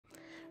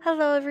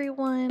Hello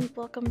everyone,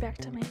 welcome back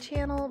to my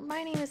channel.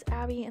 My name is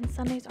Abby and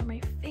Sundays are my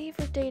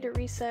favorite day to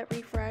reset,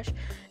 refresh,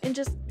 and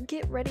just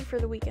get ready for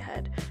the week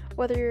ahead.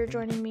 Whether you're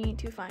joining me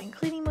to find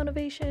cleaning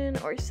motivation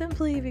or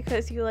simply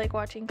because you like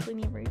watching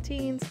cleaning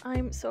routines,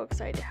 I'm so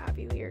excited to have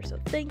you here, so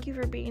thank you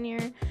for being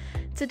here.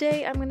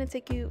 Today I'm going to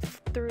take you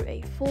through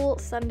a full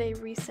Sunday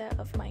reset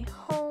of my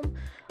home.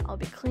 I'll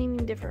be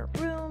cleaning different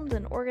rooms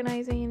and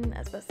organizing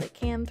as best I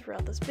can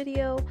throughout this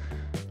video.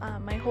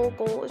 My whole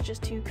goal is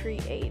just to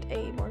create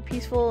a more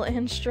peaceful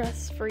and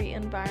stress-free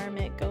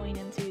environment going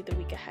into the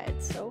week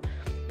ahead. So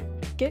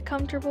get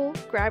comfortable,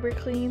 grab your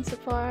cleaning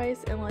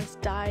supplies, and let's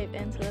dive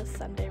into the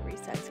Sunday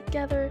reset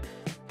together.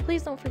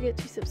 Please don't forget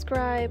to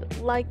subscribe,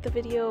 like the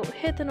video,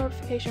 hit the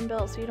notification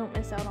bell so you don't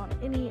miss out on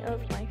any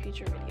of my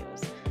future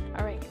videos.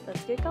 Alright,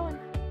 let's get going.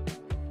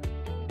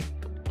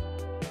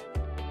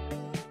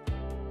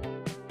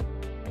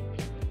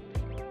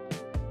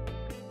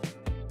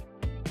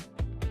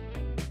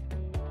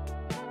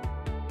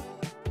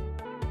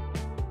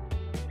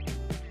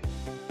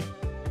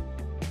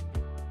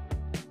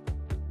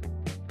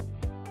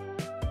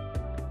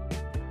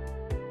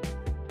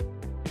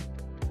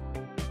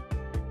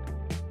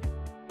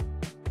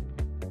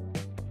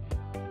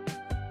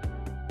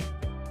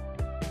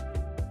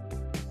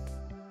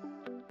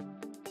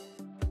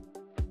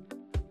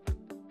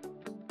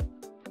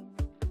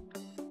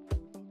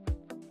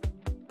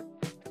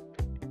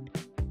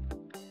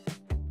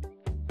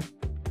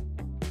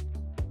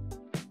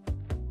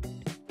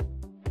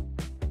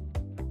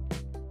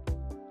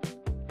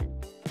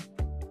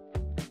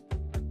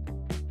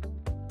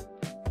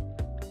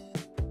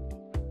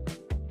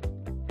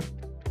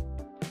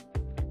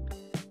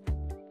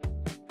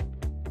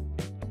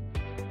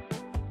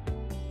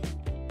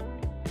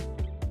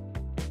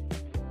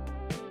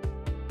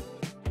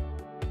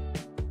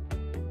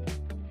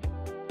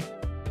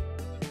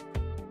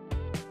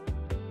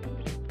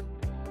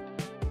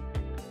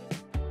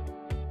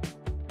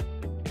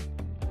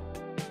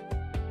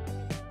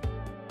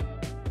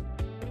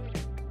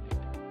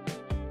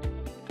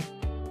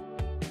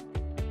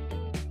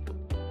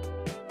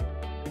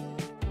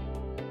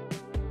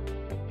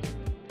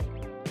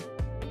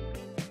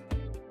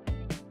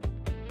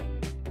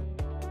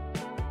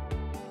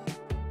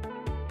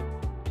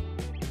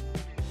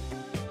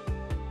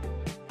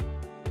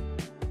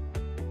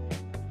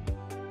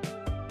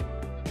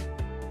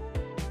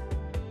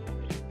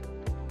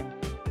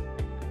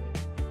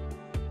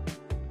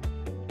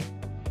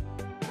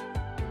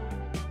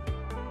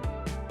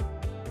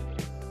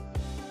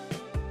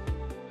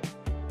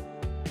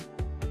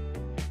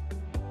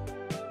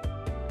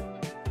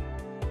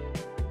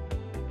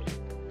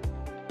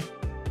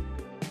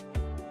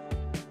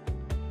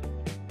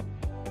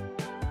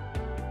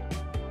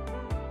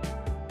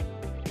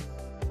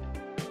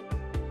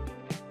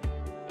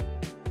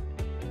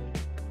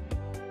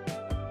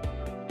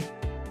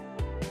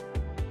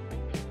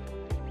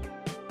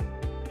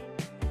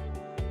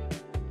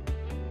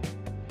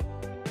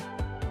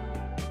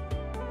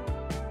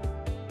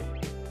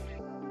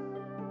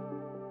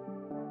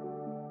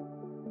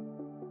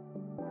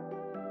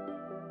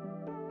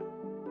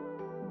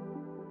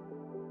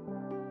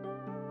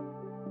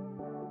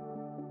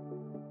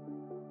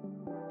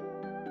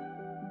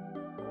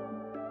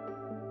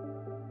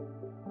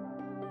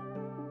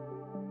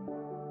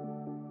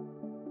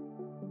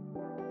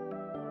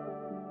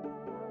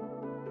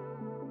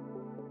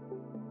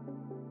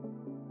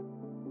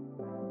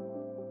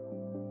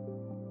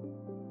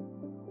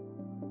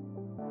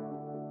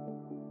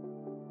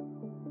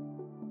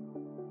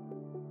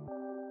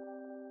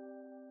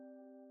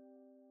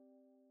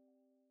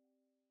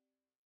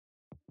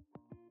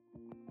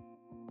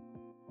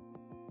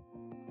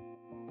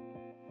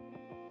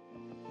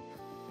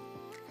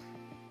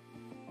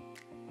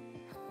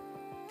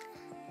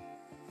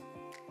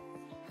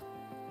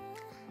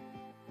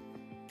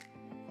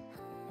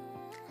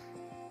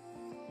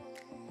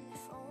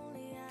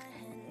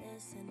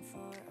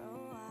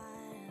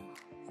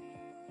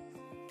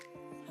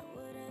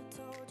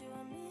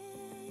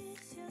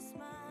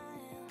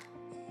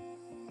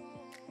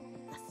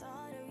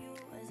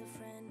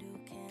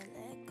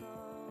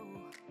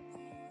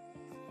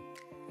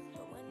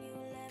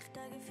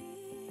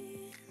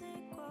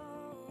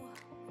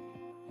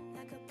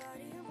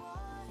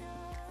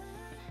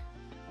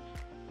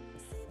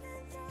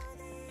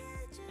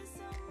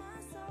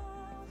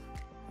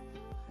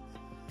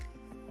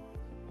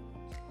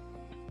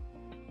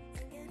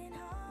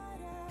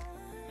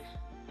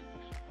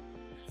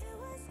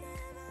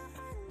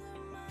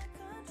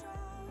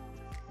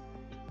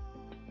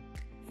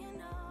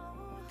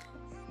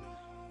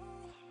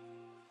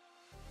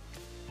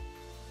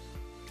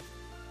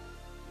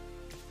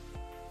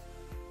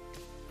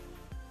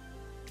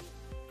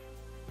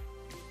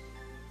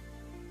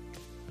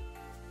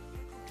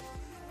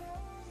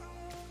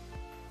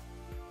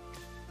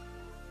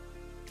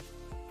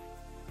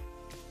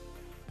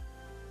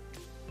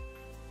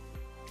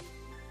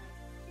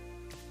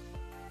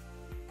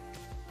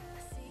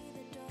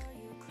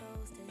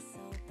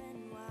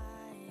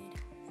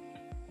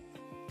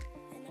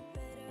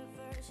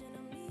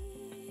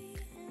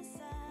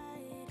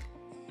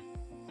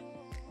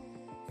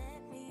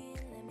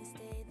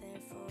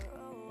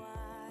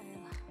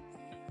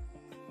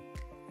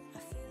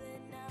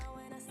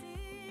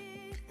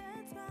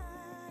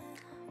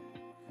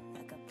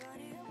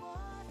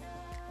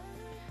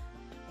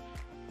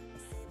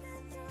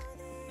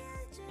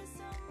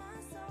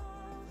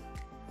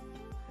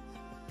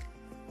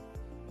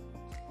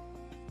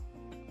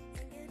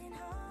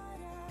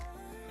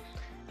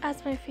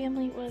 as my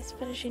family was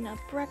finishing up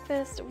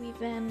breakfast, we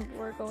then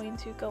were going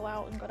to go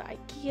out and go to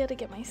IKEA to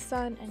get my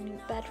son a new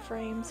bed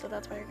frame, so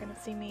that's why you're going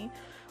to see me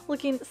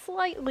looking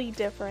slightly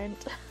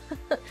different.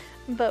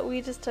 But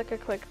we just took a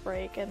quick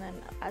break, and then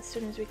as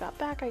soon as we got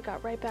back, I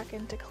got right back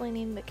into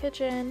cleaning the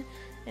kitchen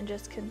and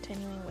just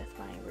continuing with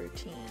my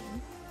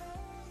routine.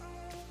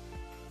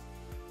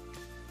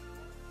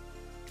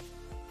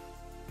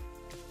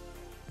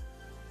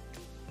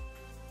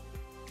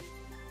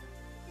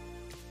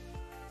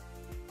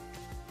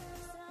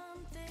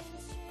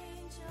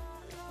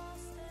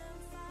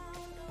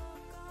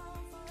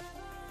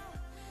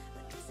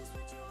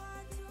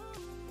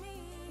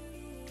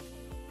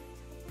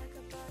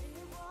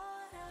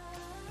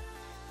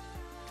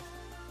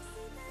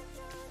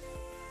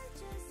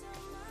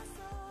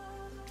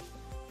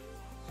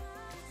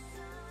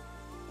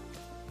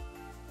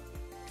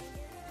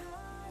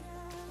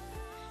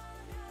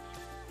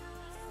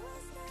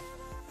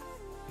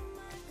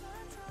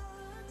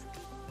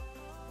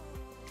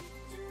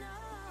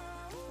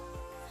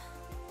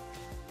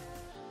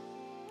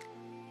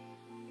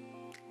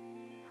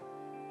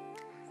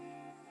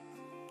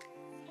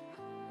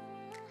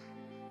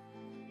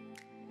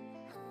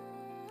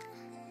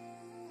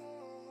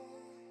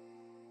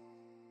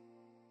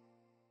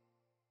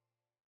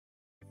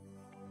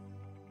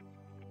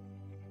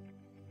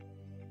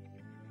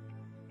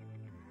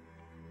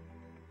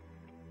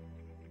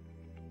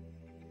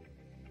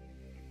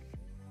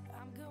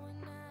 I'm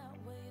going out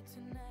with you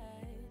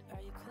tonight.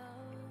 Are you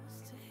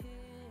close to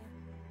here?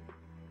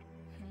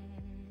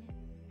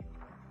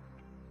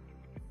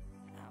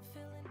 I'm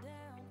feeling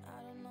down,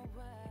 I don't know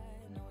why.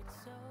 No, it's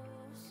so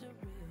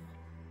surreal.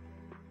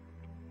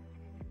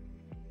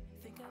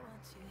 Think I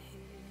want you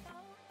here.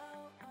 Oh,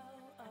 oh, oh,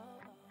 oh,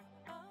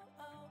 oh,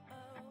 oh,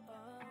 oh,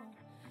 oh.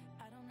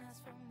 I don't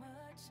ask for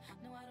much,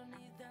 no, I don't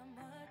need that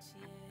much,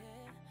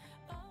 yeah.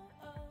 Oh,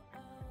 oh,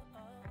 oh,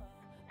 oh,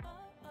 oh,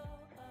 oh, oh,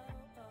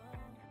 oh, oh.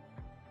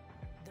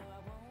 Though I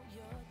want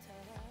your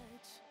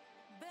touch,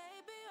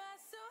 baby, you're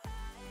so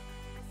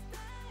high,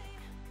 stay.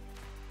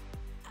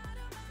 I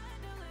don't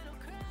mind a little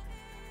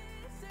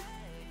crazy,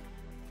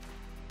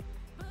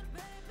 but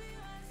baby,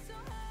 you're so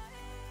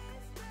high,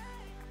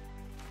 stay.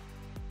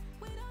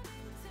 We don't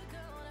need to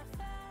go that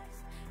fast.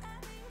 I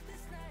need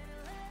this night to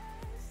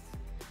last.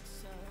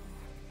 So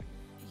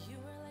you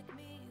were like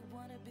me,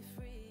 wanna be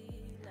free.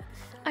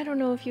 I don't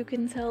know if you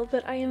can tell,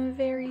 but I am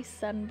very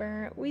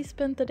sunburnt. We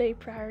spent the day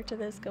prior to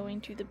this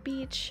going to the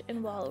beach,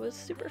 and while it was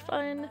super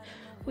fun,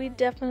 we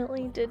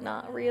definitely did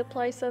not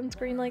reapply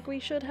sunscreen like we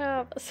should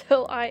have,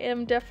 so I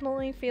am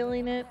definitely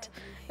feeling it,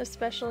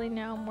 especially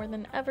now more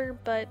than ever,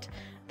 but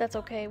that's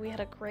okay. We had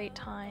a great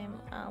time.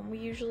 We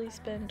usually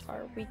spend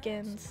our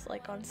weekends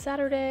like on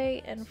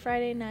Saturday and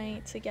Friday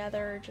night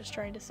together, just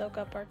trying to soak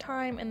up our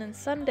time, and then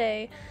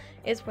Sunday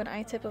is when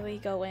I typically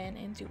go in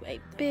and do a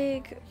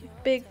big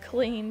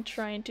clean,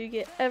 trying to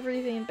get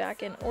everything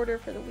back in order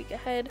for the week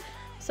ahead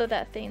so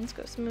that things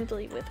go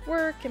smoothly with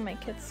work and my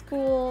kids'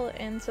 school,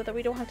 and so that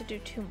we don't have to do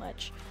too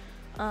much.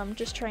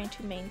 Just trying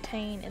to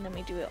maintain, and then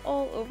we do it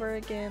all over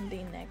again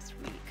the next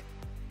week.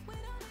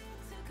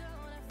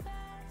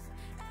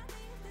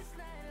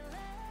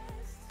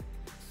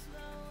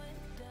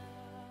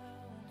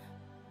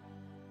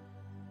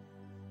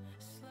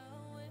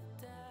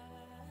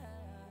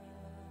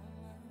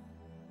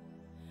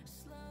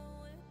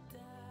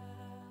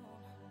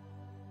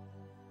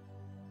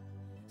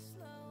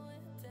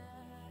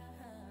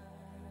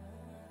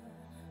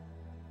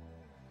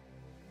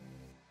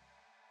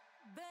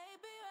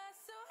 Baby, you're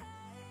so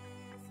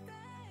high,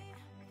 stay.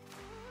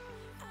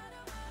 I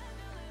don't mind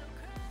a little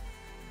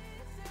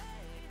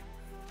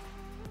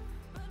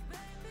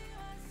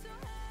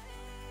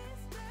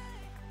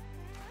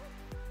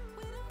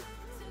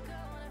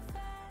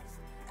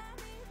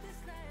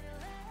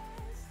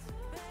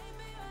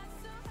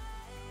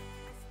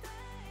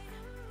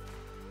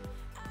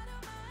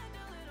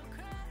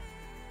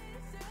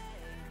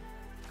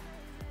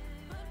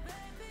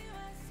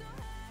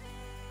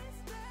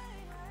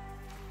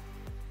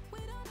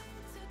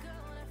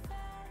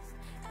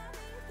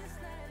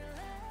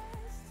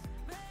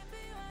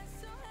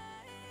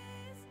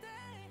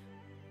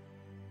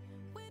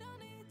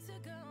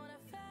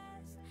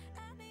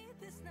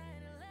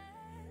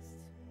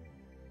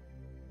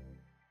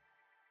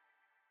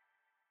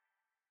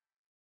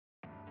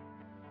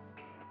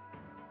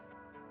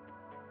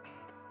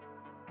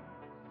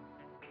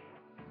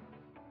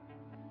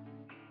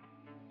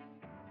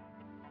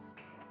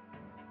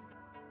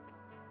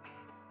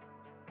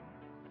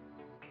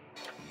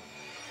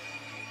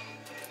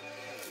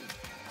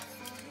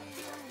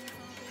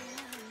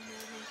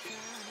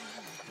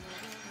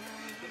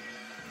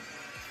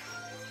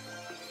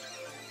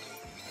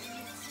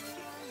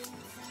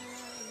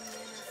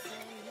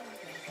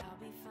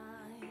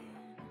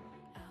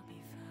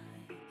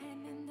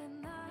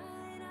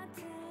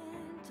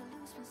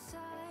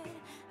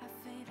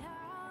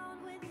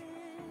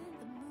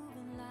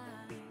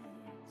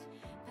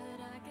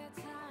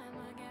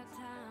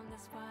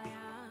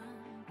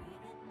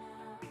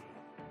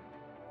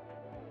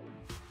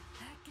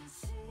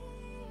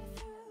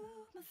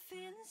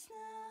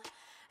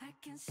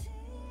can see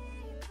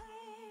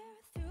clear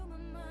through my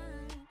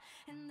mind,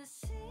 and the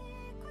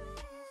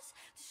secret is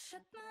to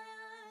shut my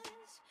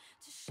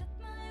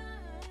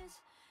eyes,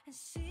 and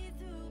see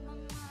through my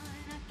mind.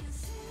 I can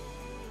see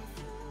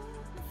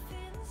through my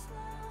feelings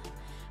now.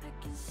 I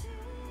can see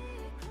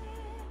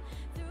clear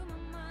through my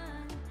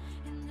mind,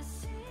 and the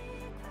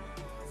secret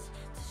is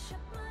to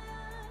shut my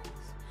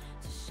eyes,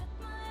 and see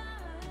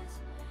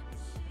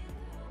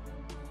through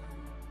my mind.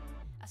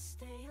 I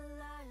stay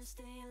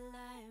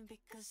alive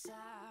because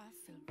I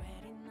feel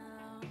ready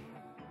now.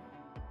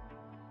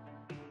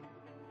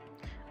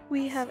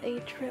 We have a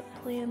trip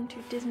planned to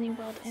Disney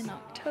World in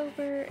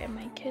October, and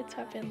my kids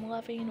have been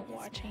loving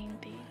watching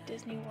the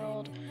Disney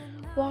World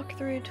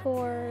walkthrough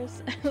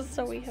tours,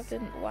 so we have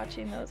been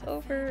watching those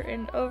over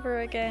and over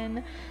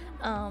again.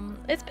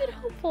 It's been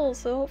hopeful,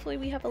 so hopefully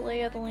we have a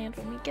lay of the land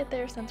when we get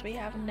there, since we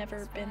have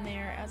never been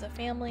there as a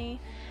family.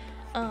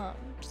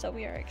 So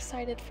we are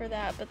excited for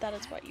that, but that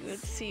is what you would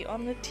see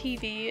on the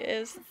TV,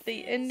 is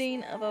the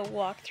ending of a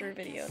walkthrough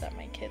video that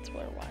my kids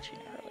were watching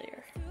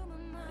earlier. Through my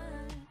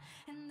mind,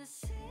 and the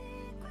secret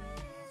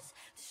is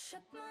to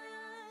shut my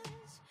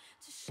eyes,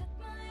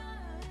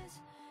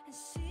 and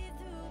see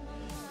through my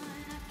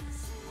mind. I can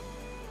see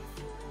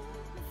through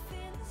my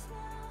feelings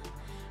now.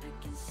 I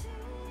can see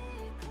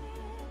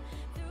clear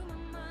through my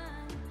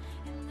mind,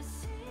 and the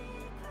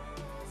secret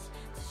is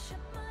to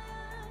shut my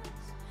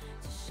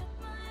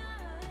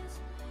eyes,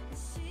 and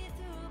see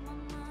through my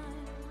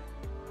mind,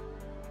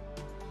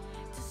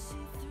 to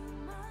see through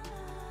my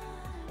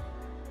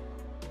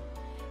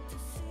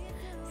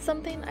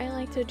Something I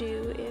like to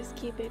do is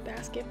keep a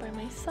basket by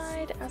my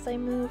side as I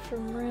move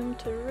from room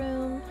to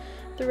room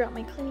throughout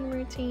my cleaning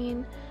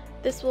routine.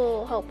 This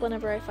will help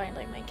whenever I find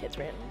like my kids'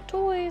 random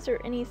toys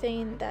or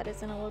anything that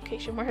is in a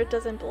location where it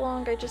doesn't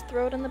belong. I just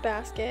throw it in the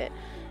basket,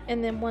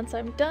 and then once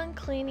I'm done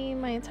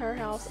cleaning my entire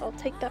house, I'll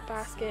take that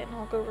basket and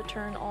I'll go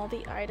return all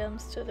the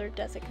items to their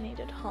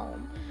designated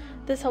home.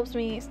 This helps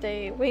me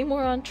stay way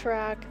more on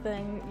track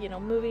than, you know,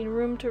 moving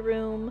room to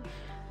room,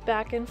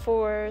 back and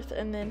forth,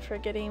 and then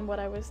forgetting what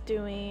I was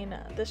doing.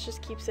 This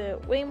just keeps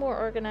it way more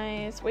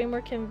organized, way more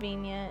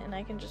convenient, and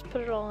I can just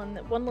put it all in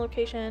one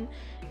location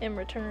and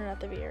return it at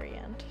the very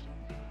end.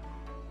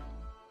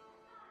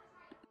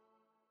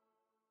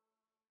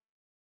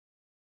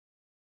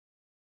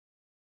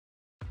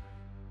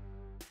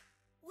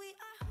 We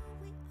are who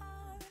we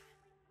are.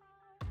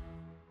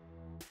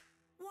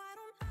 Why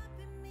don't I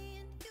be me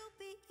and you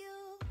be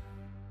you?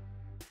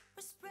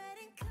 We're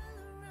spreading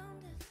color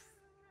around us.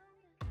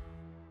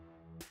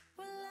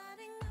 We're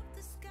lighting up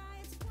the sky,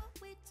 it's what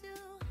we do.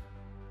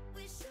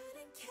 We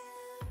shouldn't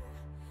care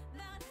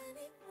about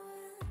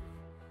anyone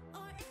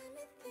or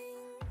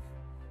anything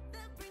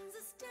that brings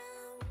us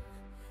down.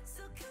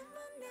 So come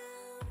on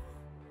now,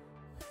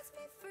 let's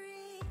be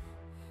free.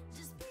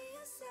 Just be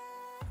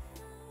yourself.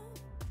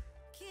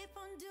 Keep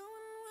on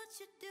doing what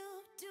you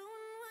do,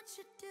 doing what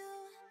you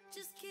do.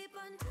 Just keep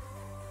on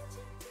doing what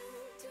you do,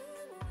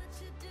 doing what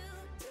you do,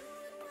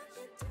 doing what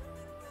you do,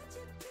 what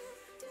you do,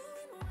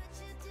 doing what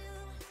you do.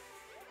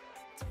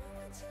 Do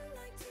what you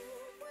like, do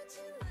what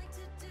you like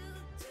to do,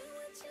 do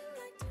what you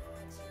like, do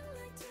what you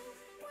like, do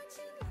what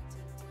you like to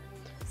do.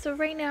 So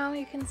right now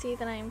you can see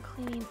that I am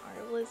cleaning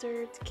our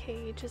lizard's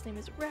cage. His name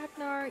is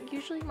Ragnar.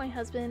 Usually my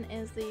husband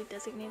is the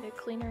designated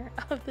cleaner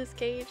of this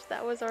cage.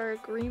 That was our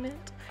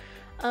agreement,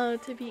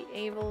 to be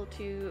able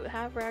to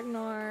have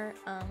Ragnar,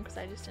 because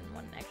I just didn't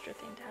want an extra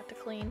thing to have to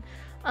clean.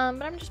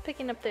 But I'm just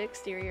picking up the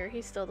exterior.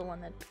 He's still the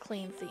one that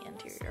cleans the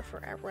interior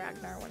for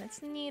Ragnar when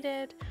it's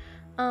needed.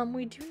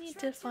 We do need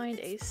to find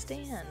a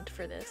stand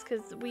for this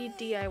because we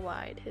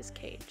DIY'd his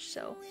cage,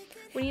 so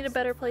we need a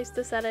better place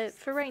to set it.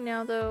 For right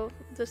now though,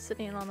 just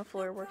sitting on the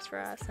floor works for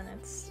us, and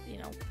it's, you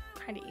know,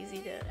 kind of easy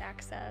to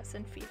access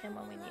and feed him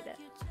when we need it.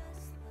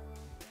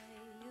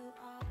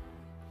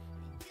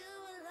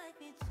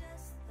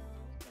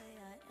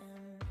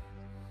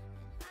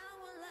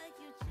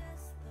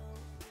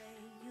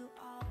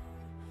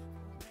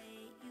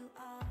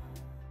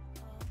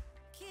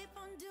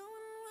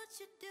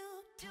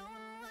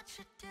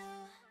 You do.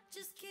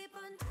 Just keep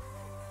on doing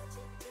what you do, doing what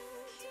you do,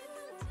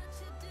 doing what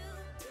you do,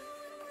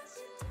 what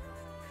you do.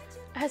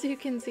 As you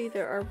can see,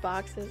 there are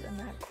boxes in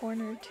that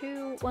corner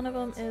too. One of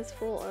them is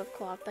full of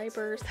cloth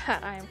diapers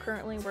that I am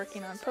currently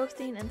working on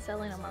posting and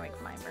selling on my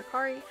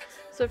Mercari.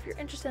 So if you're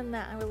interested in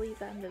that, I will leave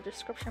that in the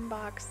description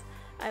box.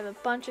 I have a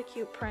bunch of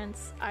cute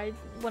prints.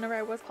 Whenever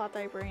I was cloth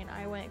diapering,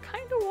 I went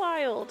kind of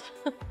wild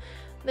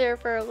there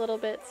for a little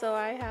bit, so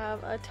I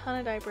have a ton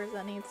of diapers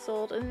that need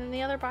sold, and then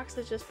the other box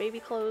is just baby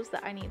clothes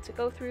that I need to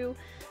go through,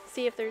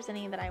 see if there's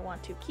any that I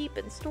want to keep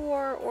and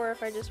store, or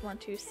if I just want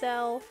to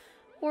sell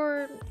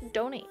or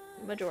donate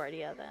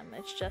majority of them.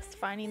 It's just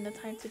finding the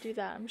time to do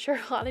that. I'm sure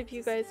a lot of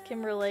you guys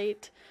can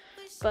relate,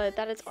 but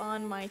that is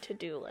on my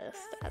to-do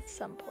list at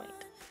some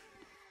point.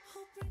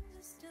 Who brings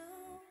us down?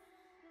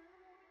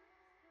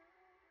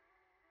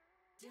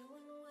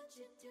 Doing what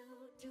you do,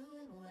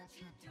 doing what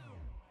you do.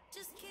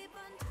 Just keep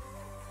on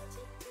doing what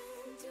you do,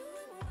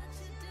 doing what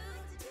you do,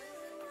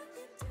 doing what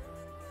you do,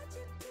 what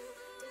you do,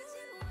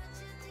 doing what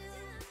you do.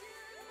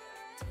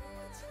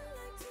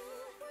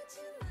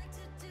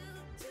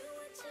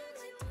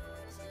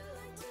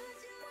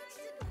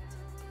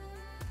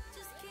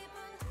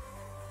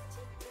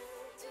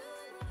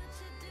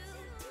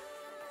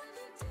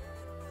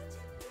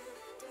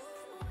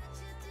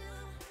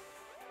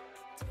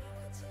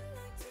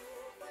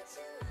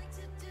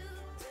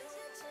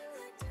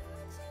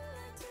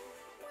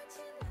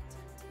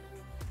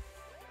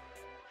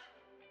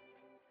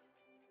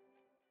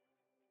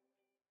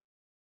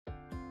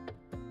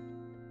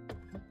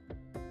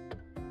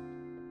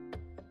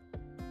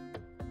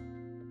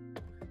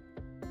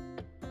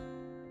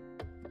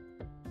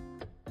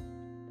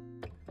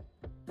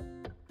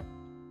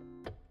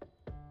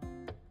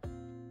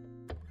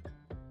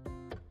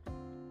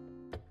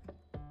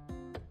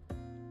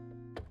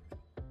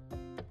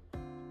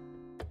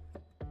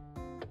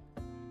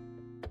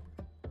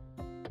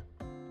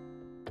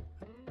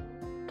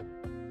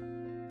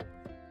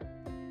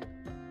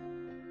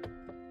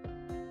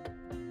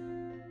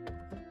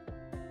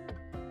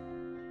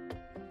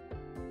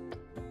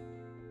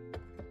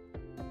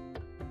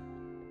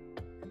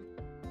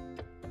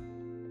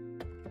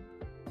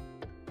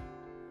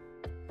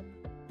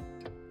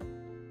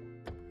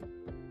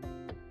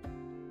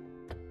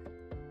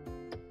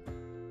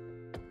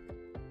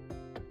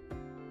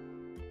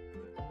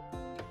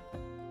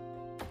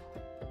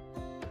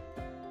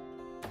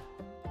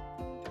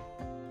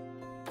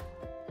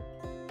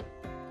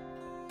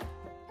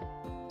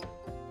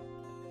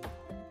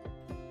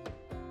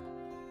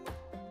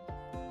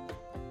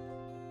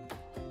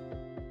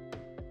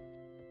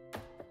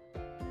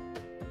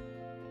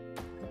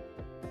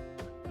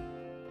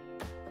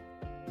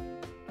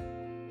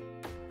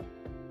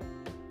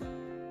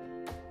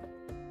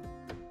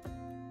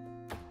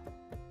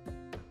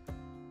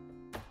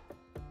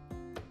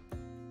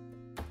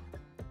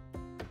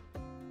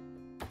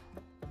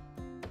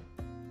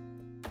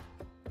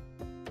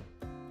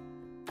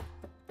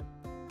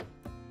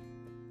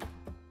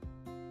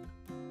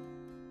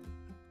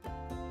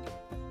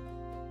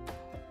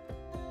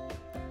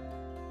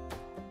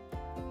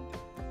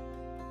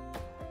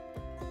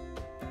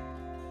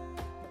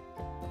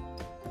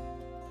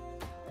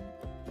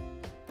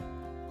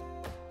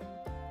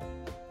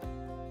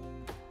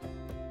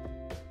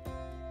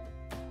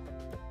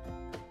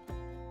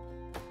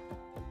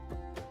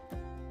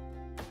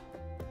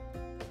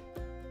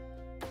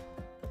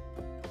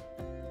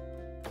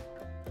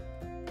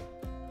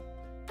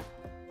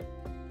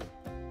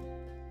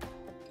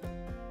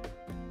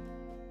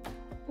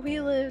 We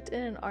lived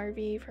in an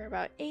RV for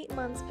about 8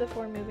 months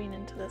before moving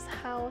into this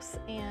house,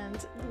 and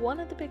one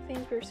of the big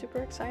things we were super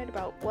excited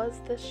about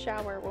was the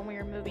shower when we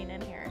were moving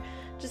in here,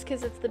 just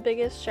because it's the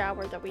biggest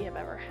shower that we have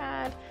ever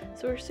had,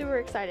 so we're super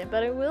excited.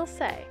 But I will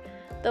say,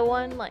 the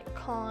one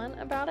con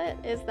about it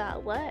is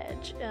that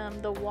ledge.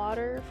 The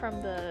water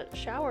from the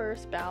shower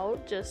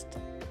spout just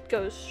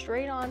goes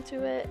straight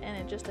onto it and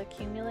it just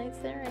accumulates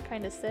there and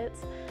kind of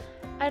sits.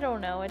 I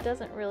don't know, it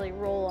doesn't really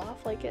roll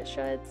off like it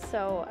should,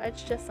 so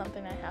it's just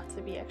something I have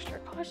to be extra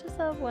cautious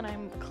of when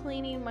I'm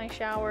cleaning my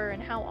shower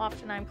and how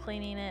often I'm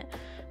cleaning it,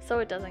 so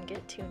it doesn't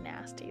get too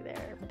nasty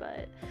there.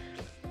 But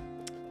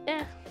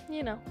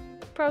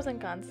pros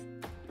and cons.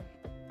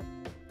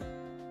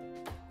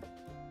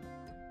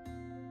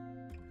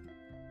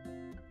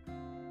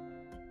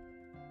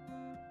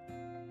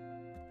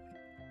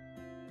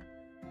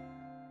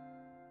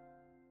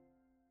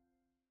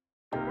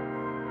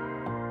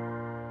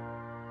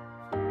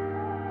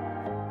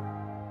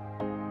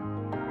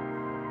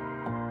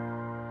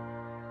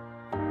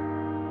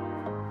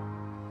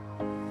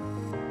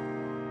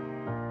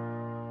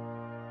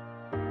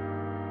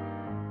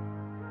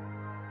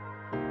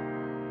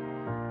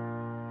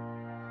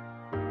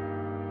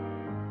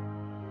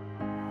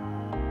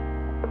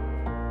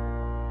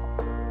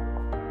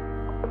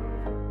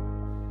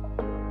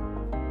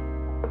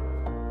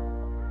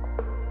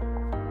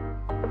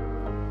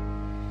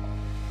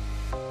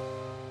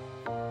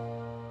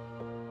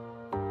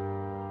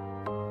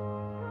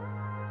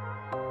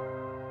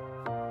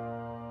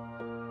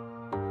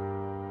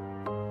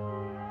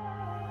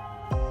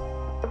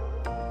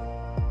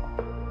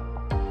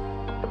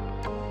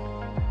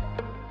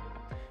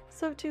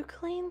 So to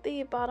clean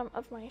the bottom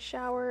of my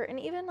shower, and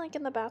even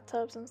in the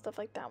bathtubs and stuff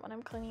like that when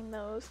I'm cleaning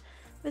those,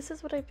 this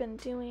is what I've been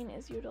doing,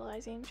 is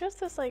utilizing just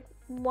this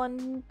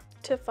 $1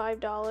 to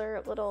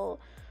 $5 little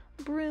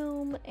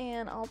broom,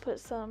 and I'll put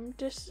some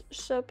dish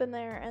soap in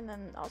there and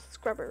then I'll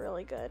scrub it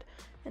really good,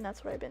 and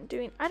that's what I've been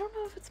doing. I don't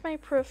know if it's my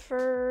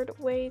preferred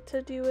way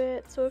to do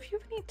it, so if you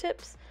have any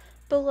tips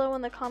below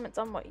in the comments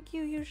on what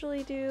you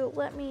usually do,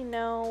 let me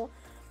know.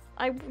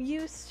 I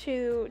used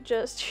to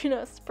just,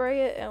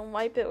 spray it and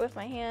wipe it with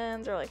my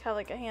hands, or have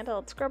a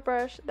handheld scrub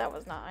brush. That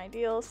was not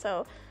ideal,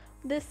 so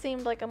this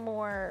seemed like a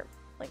more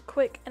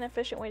quick and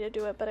efficient way to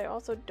do it, but I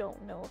also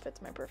don't know if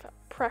it's my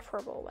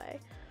preferable way.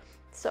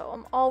 So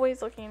I'm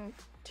always looking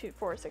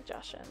for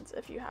suggestions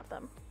if you have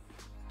them.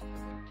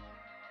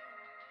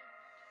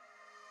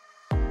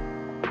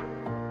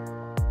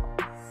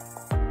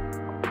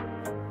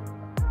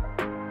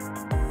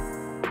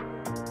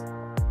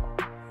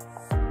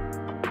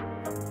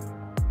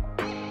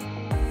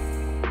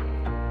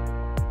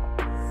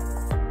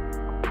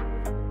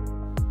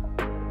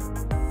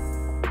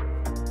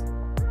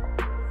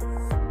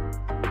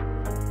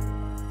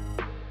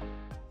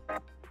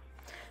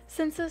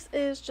 Since this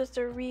is just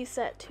a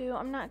reset too,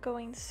 I'm not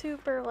going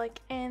super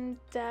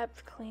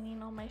in-depth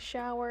cleaning on my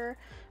shower.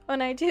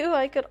 When I do,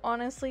 I could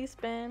honestly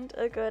spend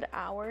a good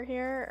hour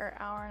here, or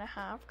hour and a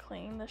half,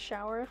 cleaning the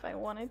shower if I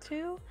wanted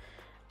to.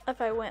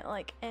 If I went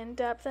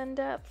in-depth,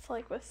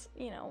 with,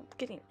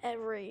 getting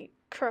every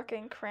crook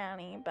and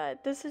cranny,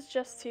 but this is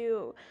just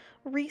to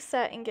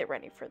reset and get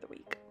ready for the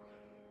week.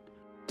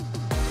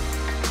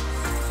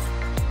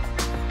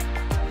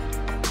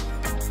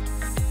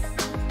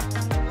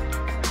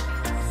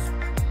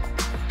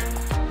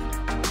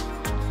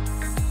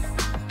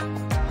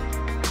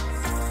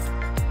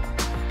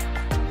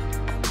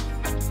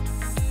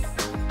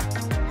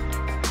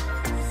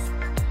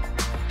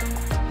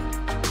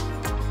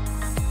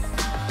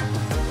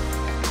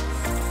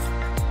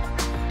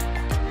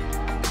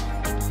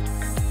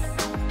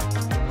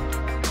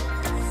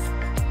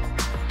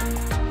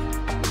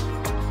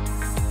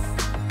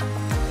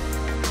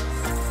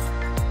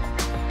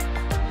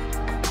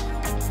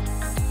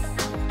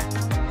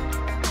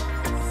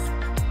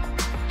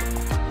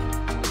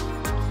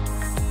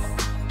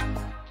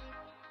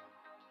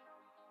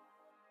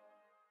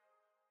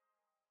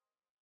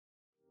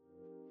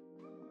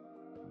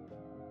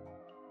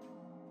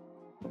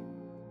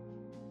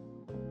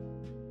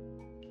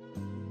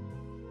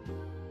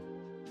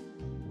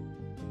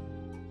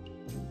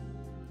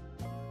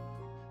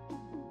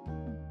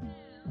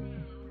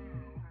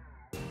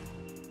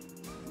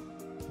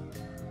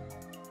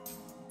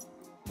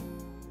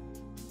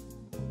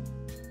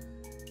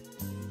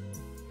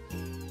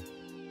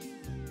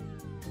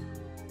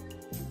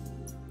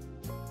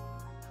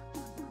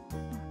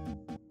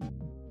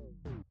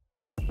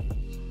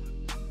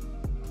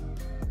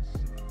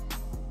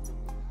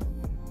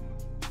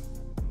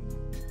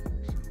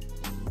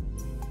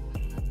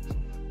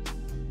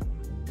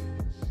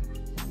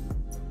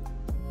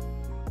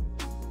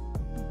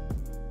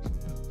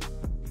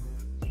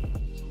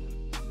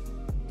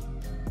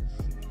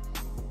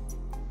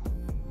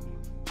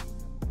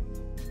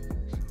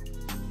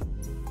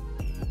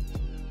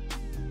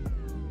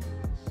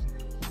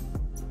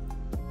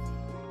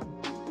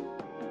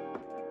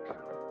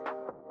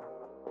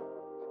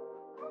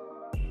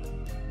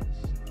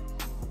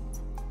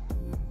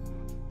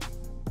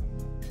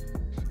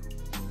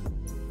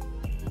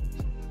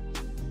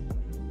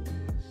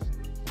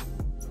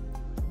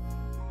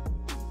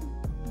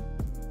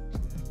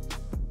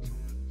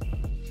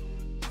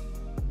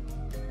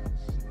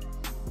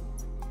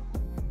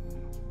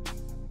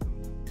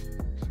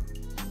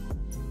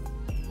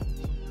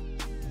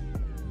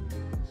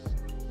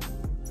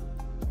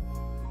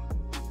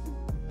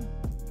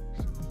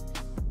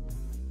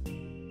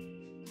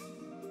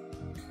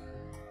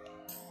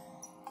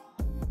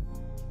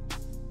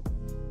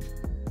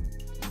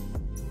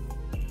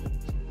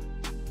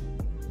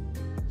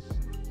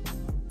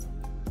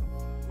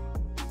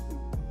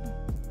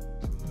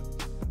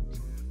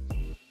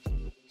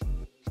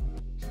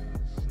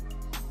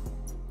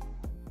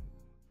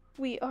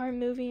 we are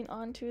moving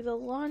on to the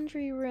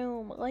laundry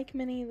room. Like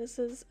Minnie, this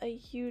is a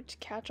huge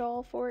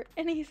catch-all for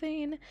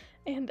anything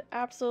and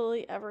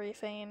absolutely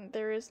everything.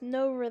 There is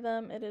no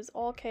rhythm. It is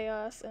all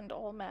chaos and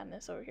all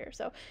madness over here.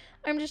 So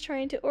I'm just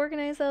trying to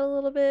organize that a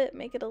little bit,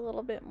 make it a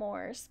little bit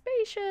more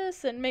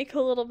spacious, and make a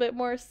little bit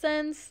more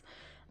sense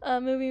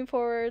moving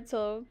forward.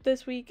 So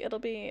this week it'll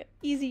be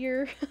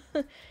easier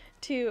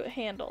to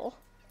handle.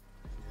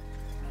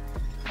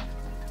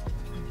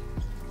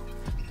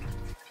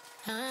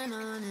 I'm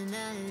on an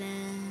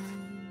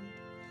island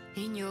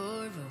in your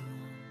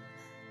room.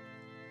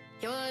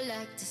 You're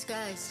like the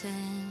sky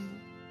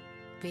sand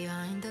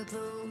behind the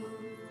blue.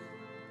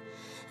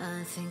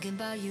 I'm thinking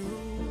about you,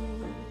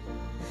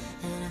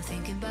 and I'm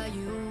thinking about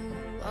you.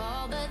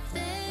 All the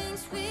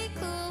things we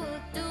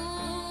could do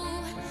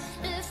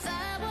if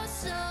I was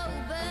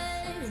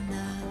sober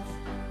enough.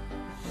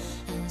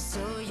 And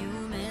so you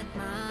met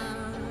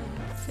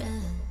my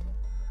friend.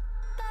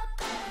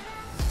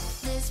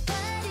 This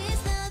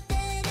party's not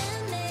that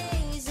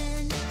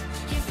amazing.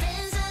 Your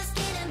friends are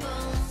skin and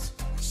bones.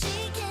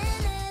 She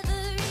can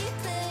never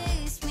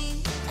replace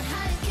me.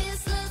 How your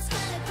kiss looks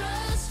kinda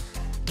gross.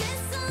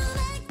 Guess I'm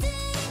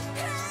acting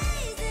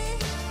crazy,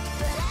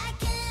 but I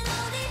can't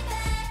hold it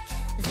back.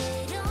 They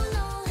don't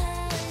know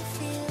how it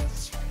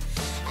feels.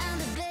 I'm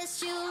the best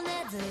you'll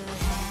never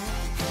have.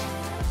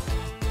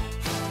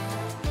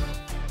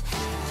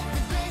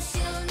 The best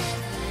you'll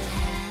never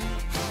have.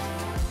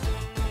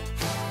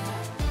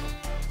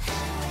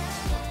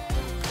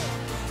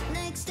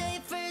 Next day,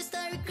 first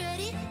I regret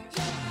it.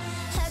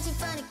 Had to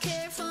find a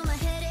cure for my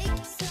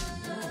headaches.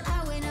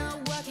 I went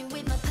out walking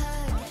with my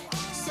pug.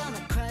 Saw my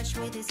crush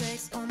with his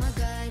legs. Oh my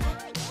god.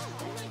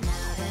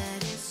 Now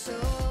that it's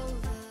over.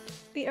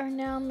 We are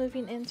now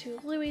moving into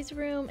Louie's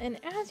room, and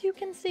as you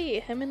can see,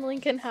 him and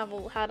Lincoln have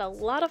had a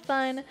lot of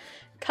fun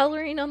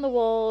coloring on the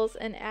walls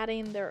and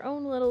adding their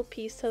own little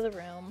piece to the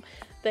room.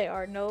 They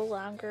are no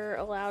longer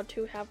allowed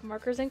to have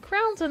markers and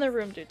crowns in their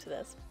room due to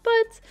this,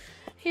 but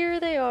here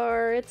they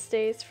are. It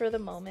stays for the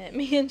moment.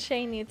 Me and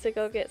Shane need to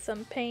go get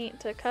some paint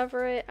to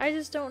cover it. I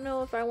just don't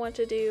know if I want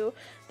to do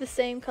the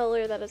same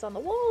color that is on the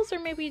walls or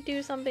maybe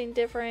do something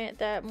different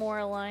that more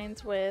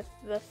aligns with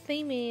the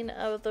theming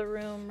of the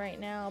room right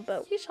now,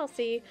 but we shall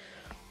see.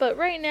 But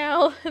right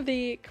now,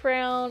 the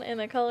crown and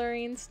the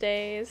coloring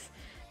stays,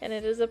 and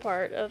it is a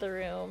part of the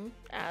room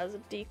as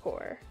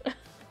decor.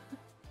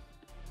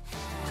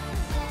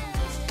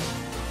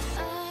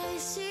 I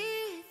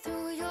see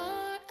through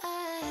your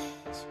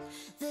eyes.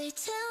 They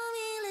tell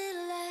me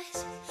little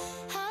lies.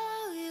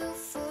 How you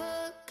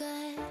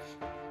forgot.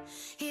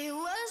 He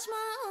was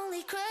my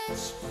only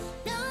crush.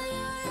 Now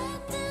you're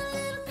acting a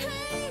little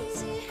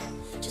crazy.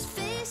 Just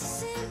face a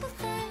simple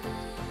fact.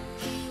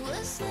 He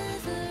was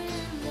never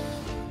in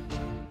love.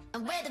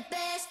 And we're the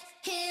best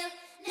he'll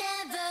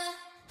never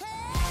have.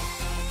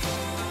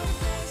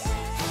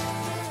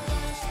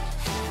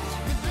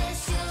 The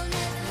best you'll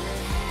never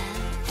have.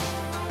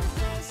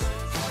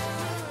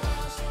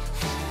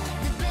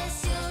 The best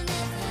you'll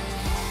never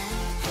have.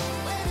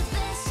 We're the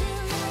best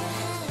you'll never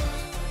have.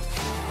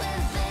 We're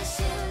the best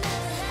you'll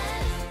never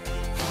have.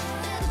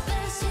 We're the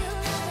best you'll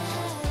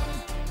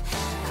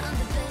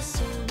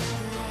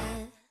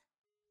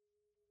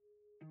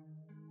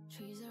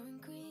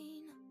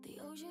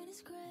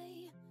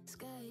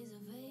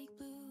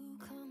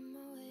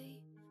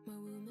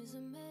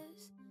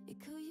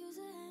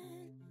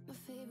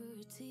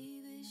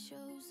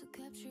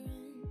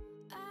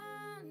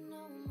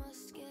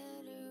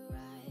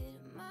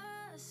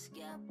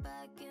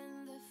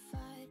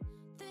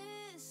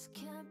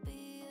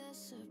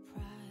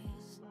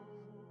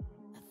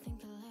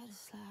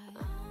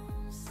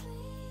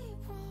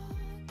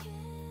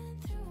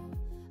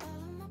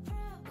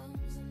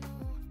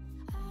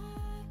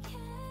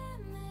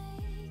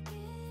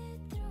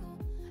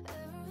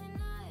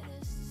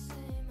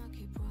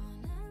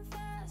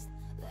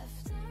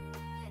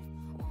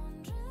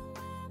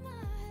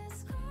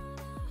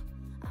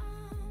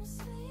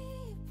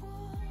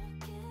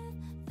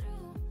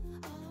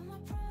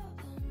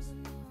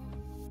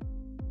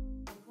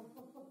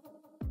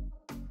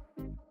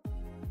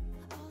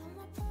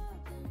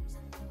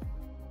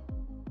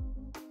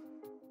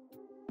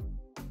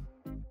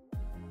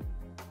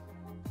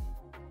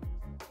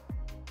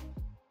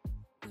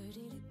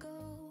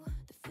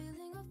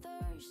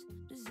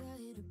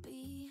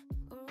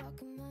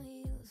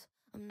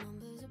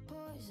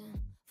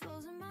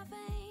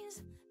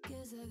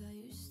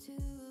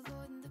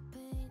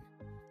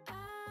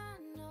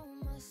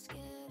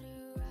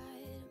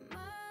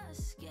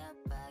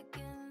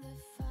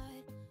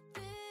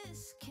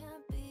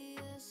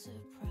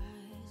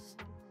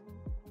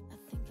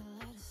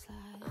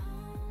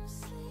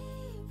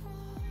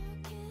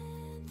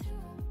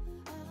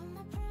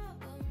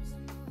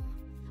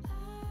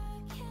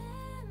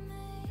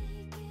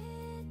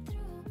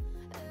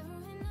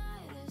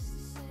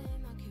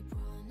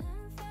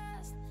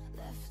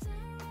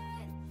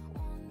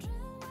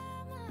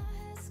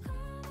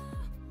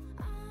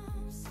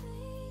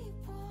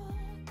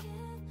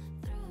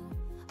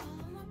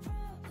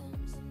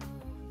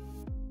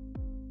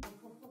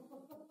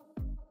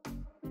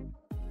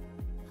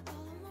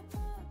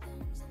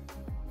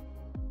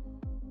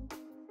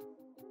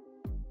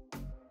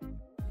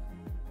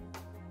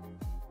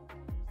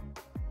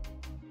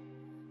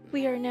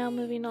We are now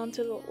moving on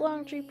to the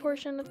laundry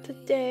portion of the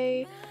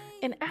day.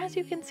 And as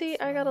you can see,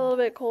 I got a little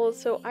bit cold,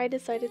 so I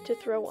decided to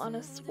throw on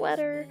a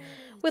sweater.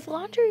 With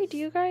laundry, do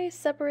you guys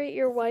separate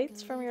your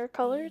whites from your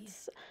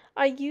colors?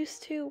 I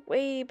used to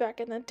way back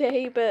in the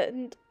day,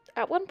 but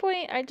at one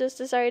point I just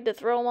decided to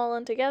throw them all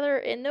in together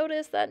and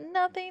noticed that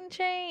nothing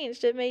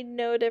changed. It made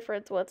no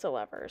difference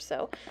whatsoever.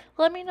 So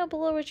let me know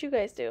below what you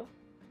guys do.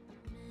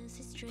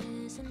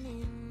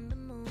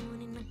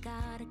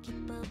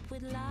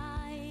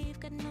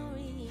 Got no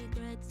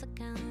regrets, I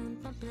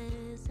count my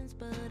blessings,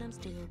 but I'm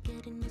still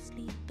getting no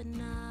sleep at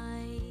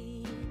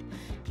night.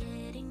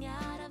 Getting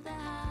out of the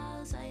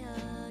house, I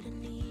heard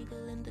an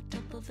eagle in the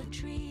top of a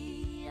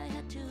tree. I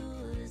had to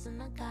listen,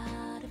 I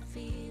got a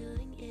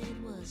feeling it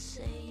was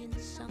saying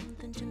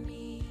something to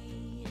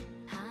me.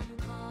 I'm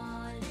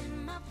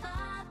calling my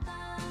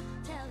father,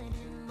 telling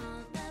him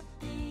all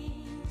the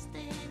things,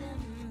 the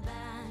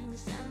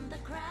bangs and the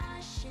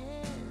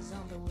crashes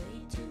on the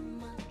way to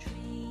my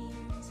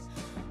dreams.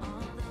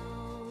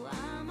 Although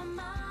I'm a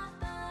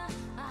mother,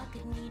 I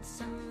could need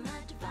some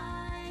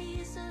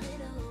advice, a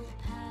little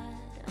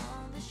pat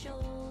on the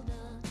shoulder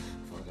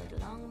for that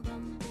long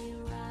bumpy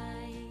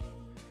ride.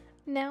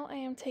 Now I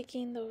am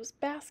taking those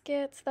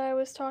baskets that I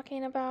was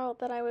talking about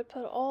that I would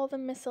put all the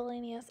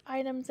miscellaneous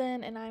items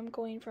in, and I'm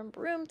going from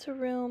room to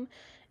room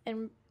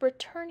and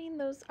returning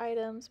those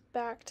items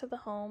back to the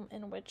home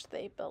in which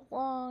they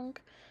belong.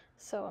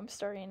 So I'm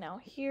starting now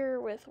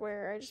here with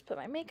where I just put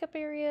my makeup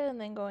area,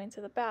 and then going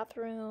to the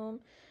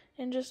bathroom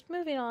and just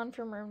moving on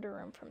from room to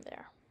room from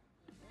there.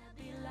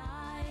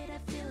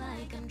 I feel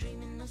like I'm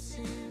dreaming of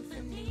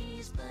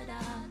symphonies, but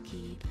I'll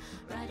keep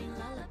writing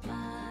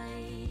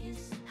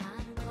lullabies.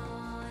 I'm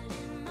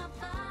calling my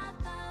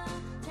father,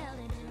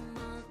 telling him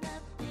all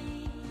the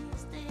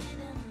things, the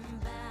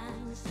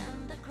bangs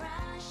and the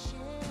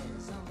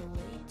crashes on the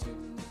way to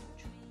my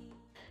dream.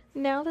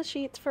 Now the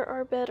sheets for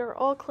our bed are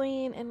all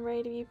clean and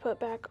ready to be put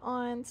back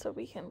on so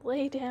we can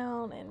lay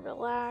down and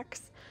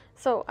relax.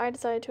 So I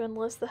decided to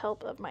enlist the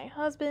help of my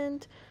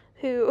husband,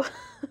 who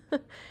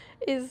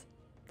is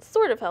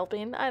sort of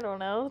helping. I don't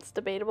know, it's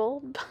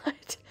debatable,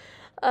 but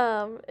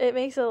it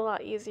makes it a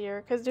lot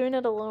easier because doing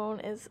it alone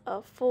is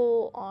a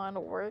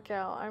full-on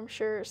workout. I'm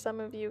sure some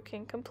of you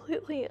can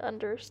completely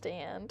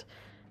understand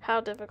how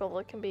difficult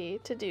it can be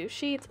to do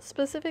sheets,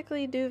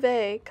 specifically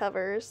duvet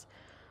covers,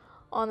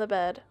 on the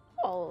bed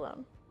all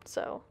alone.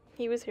 So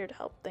he was here to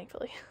help,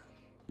 thankfully.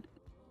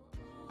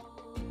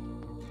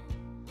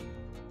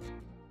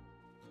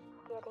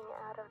 Getting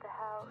out of the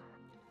house,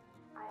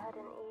 I had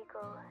an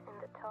eagle in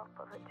the top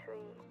of a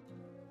tree.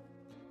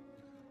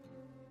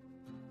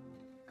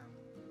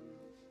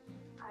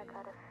 I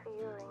got a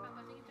feeling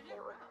it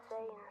was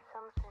saying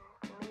something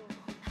to me.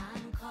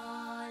 I'm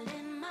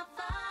calling my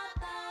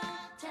father,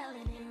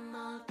 telling him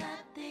all the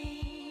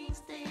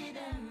things, the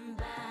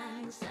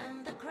bangs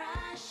and the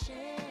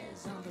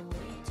crashes on the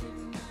way to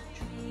my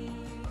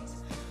dreams.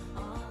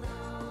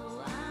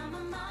 Although I'm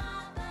a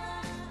mother,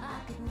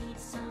 I could need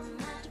some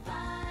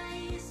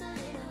advice, a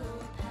little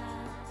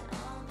pat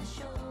on the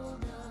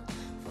shoulder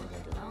for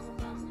that long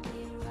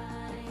bumpy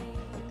ride.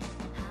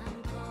 I'm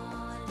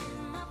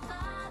calling my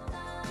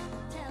father,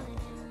 telling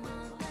him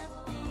all the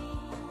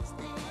things,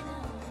 the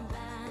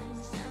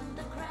bangs and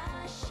the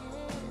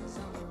crashes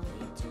on the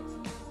way to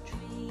my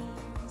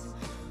dreams.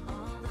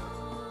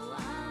 Although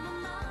I'm a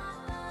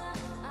mother,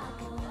 I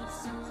could need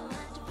some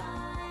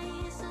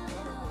advice, a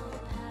little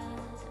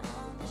pat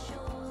on the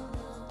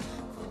shoulder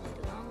for that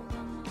long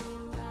bumpy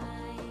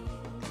ride.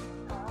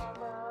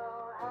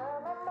 Although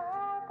I'm a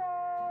mother,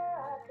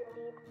 I could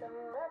need some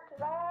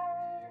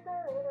advice, a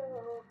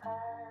little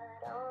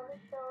pat on the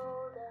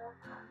shoulder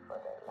for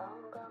the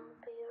long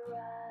bumpy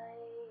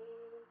ride.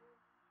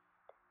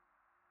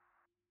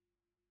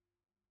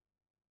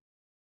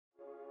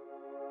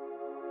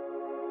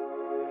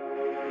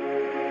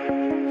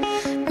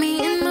 Me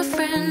and my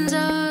friends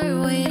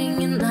are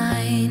waiting in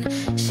line,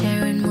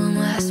 sharing one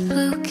last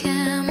blue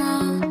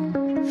camel.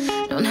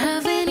 Don't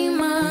have any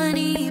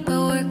money, but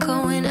we're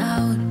going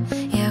out.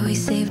 Yeah, we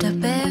saved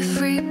up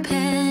every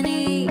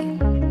penny.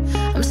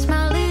 I'm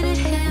smiling at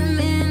him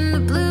in the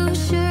blue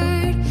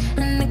shirt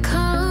and the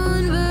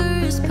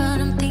Converse, but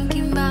I'm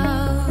thinking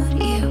about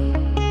you.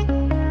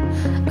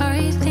 Are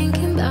you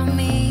thinking about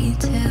me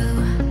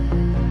too?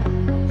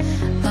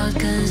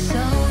 Vodka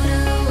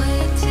soda,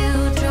 way too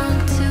drunk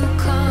to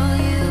call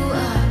you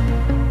up.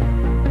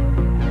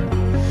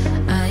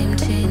 I'm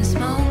chain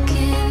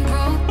smoking,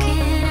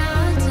 broken, I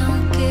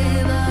don't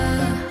give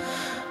up.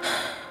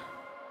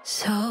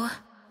 So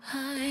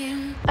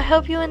I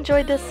hope you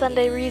enjoyed this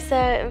Sunday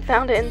reset and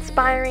found it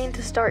inspiring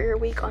to start your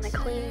week on a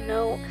clean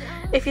note.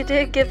 If you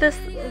did, give this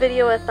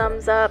video a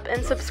thumbs up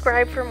and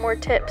subscribe for more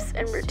tips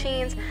and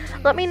routines.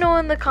 Let me know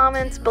in the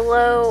comments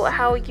below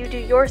how you do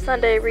your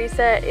Sunday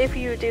reset, if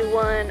you do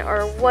one,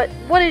 or what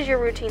does your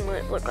routine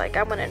look like.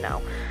 I want to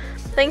know.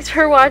 Thanks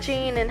for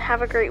watching and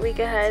have a great week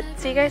ahead.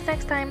 See you guys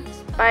next time.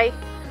 Bye.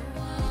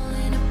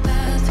 in a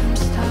bathroom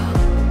stall.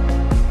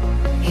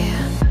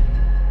 Yeah,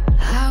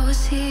 I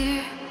was here